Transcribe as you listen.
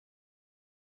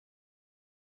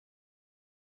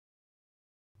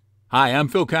Hi, I'm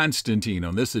Phil Constantine.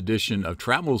 On this edition of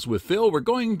Travels with Phil, we're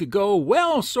going to go,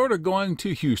 well, sort of going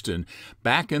to Houston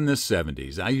back in the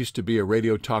 70s. I used to be a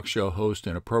radio talk show host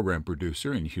and a program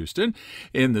producer in Houston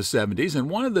in the 70s, and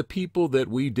one of the people that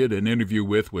we did an interview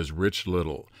with was Rich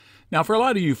Little. Now, for a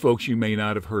lot of you folks, you may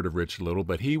not have heard of Rich Little,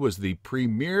 but he was the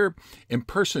premier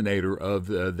impersonator of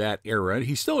that era.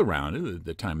 He's still around at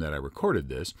the time that I recorded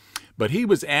this, but he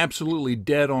was absolutely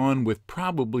dead on with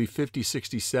probably 50,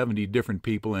 60, 70 different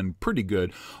people and pretty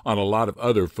good on a lot of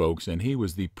other folks, and he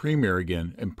was the premier,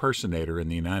 again, impersonator in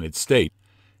the United States.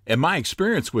 And my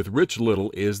experience with Rich Little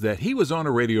is that he was on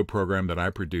a radio program that I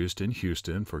produced in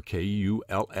Houston for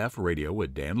KULF Radio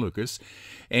with Dan Lucas,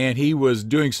 and he was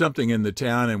doing something in the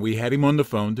town, and we had him on the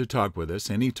phone to talk with us,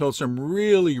 and he told some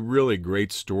really, really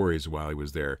great stories while he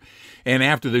was there. And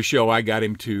after the show, I got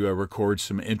him to record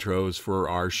some intros for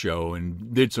our show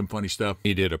and did some funny stuff.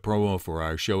 He did a promo for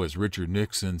our show as Richard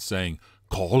Nixon saying,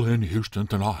 "Call in Houston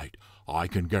tonight. I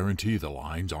can guarantee the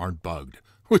lines aren't bugged,"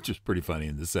 which is pretty funny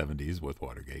in the 70s with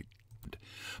Watergate.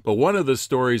 But one of the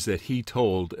stories that he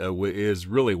told is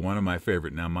really one of my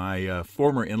favorite. Now, my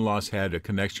former in-laws had a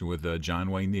connection with John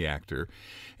Wayne, the actor,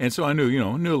 and so I knew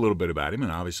a little bit about him,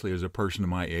 and obviously as a person of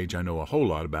my age, I know a whole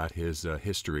lot about his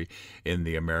history in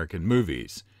the American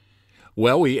movies.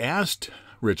 Well, we asked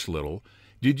Rich Little,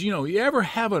 did you ever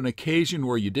have an occasion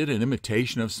where you did an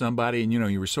imitation of somebody and,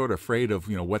 you were sort of afraid of,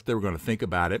 what they were going to think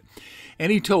about it?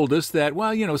 And he told us that,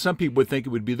 well, some people would think it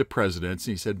would be the presidents.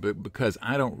 He said, but because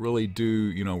I don't really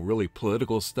do, really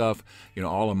political stuff,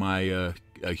 all of my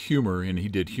humor, and he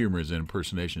did humors and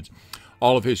impersonations,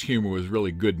 all of his humor was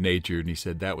really good-natured, and he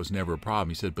said that was never a problem.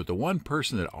 He said, but the one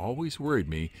person that always worried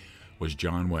me was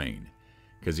John Wayne.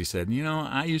 Because he said,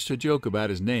 I used to joke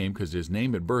about his name because his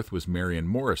name at birth was Marion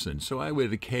Morrison. So I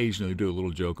would occasionally do a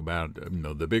little joke about,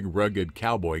 the big rugged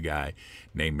cowboy guy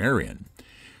named Marion.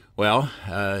 Well,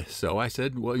 so I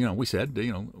said, well, we said,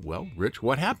 well, Rich,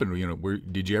 what happened?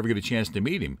 Did you ever get a chance to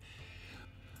meet him?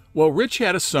 Well, Rich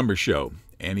had a summer show,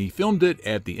 and he filmed it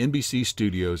at the NBC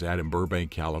studios out in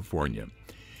Burbank, California.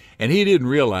 And he didn't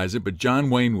realize it, but John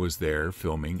Wayne was there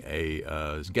filming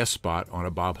a guest spot on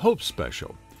a Bob Hope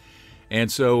special. And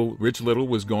so Rich Little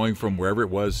was going from wherever it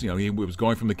was, he was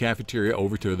going from the cafeteria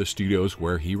over to the studios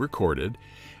where he recorded.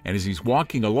 And as he's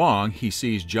walking along, he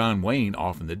sees John Wayne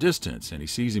off in the distance, and he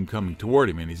sees him coming toward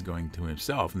him, and he's going to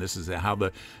himself. And this is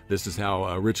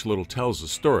how Rich Little tells the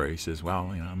story. He says,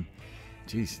 well,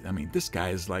 this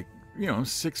guy is like,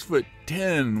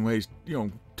 6'10", weighs,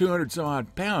 200 some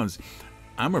odd pounds.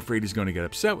 I'm afraid he's going to get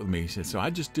upset with me. He said, so I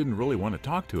just didn't really want to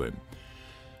talk to him.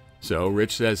 So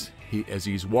Rich says, as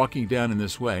he's walking down in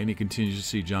this way, and he continues to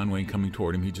see John Wayne coming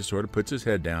toward him, he just sort of puts his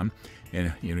head down,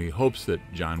 and he hopes that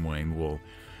John Wayne will,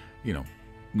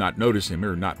 not notice him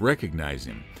or not recognize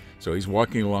him. So he's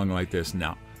walking along like this.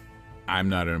 Now, I'm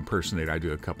not an impersonator. I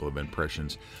do a couple of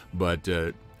impressions, but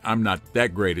I'm not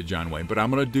that great at John Wayne. But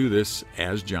I'm going to do this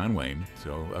as John Wayne.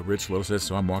 So Rich Little says,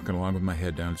 so I'm walking along with my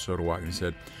head down, sort of walking. He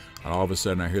said, and all of a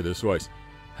sudden I hear this voice,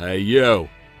 "Hey, you."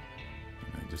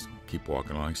 And I just keep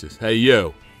walking along. He says, "Hey,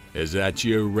 you. Is that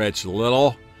you, Rich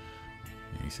Little?"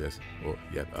 And he says, "Well,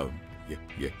 yeah,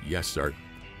 yes, sir."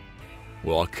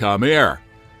 "Well, come here."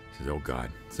 He says, "Oh, God."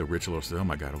 So Rich Little says, oh,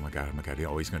 my God.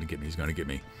 Oh, he's going to get me.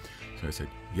 So I said,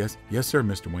 yes, sir,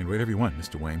 Mr. Wayne. Whatever you want,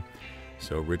 Mr. Wayne.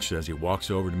 So Rich says, he walks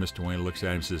over to Mr. Wayne, looks at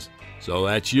him, and says, "So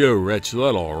that's you, Rich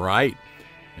Little, right?"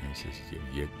 And he says,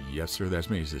 yes, sir, that's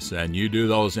me. He says, "And you do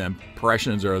those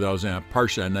impressions or those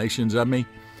impersonations of me?"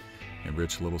 And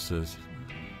Rich Little says,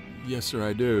 "Yes, sir,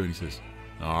 I do." And he says,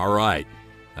 "All right,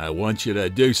 I want you to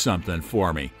do something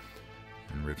for me."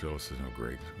 And Rich Little says, "Oh,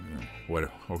 great.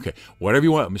 Okay, whatever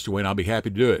you want, Mr. Wayne, I'll be happy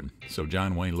to do it." So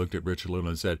John Wayne looked at Rich Little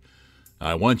and said,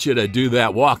 "I want you to do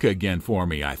that walk again for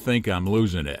me. I think I'm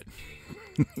losing it."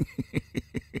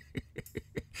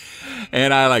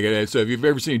 And I like it. So if you've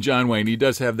ever seen John Wayne, he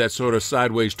does have that sort of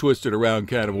sideways, twisted around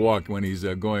kind of walk when he's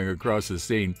going across the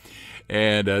scene.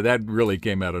 And that really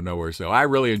came out of nowhere. So I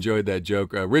really enjoyed that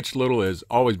joke. Rich Little has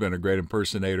always been a great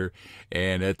impersonator.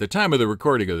 And at the time of the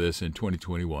recording of this in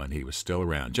 2021, he was still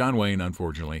around. John Wayne,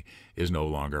 unfortunately, is no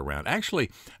longer around. Actually,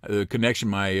 the connection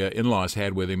my in-laws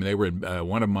had with him, they were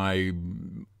one of my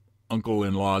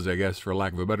uncle-in-laws, I guess, for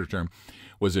lack of a better term,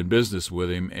 was in business with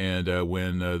him. And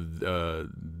when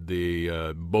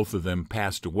both of them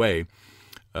passed away,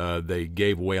 they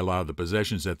gave away a lot of the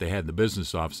possessions that they had in the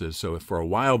business offices. So for a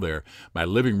while there, my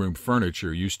living room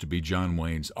furniture used to be John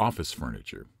Wayne's office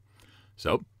furniture.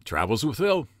 So, Travels with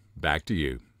Phil, back to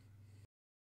you.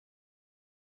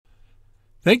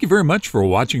 Thank you very much for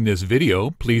watching this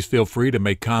video. Please feel free to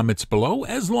make comments below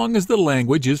as long as the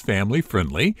language is family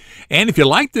friendly. And if you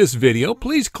like this video,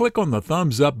 please click on the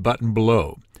thumbs up button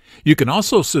below. You can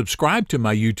also subscribe to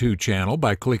my YouTube channel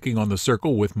by clicking on the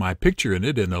circle with my picture in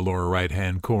it in the lower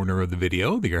right-hand corner of the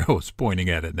video. The arrow is pointing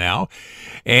at it now.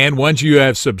 And once you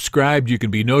have subscribed, you can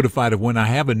be notified of when I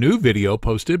have a new video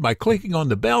posted by clicking on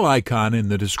the bell icon in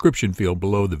the description field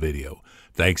below the video.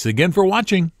 Thanks again for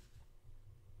watching.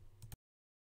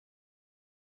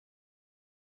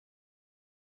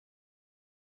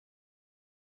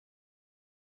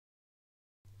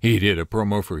 He did a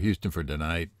promo for Houston for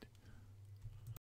tonight.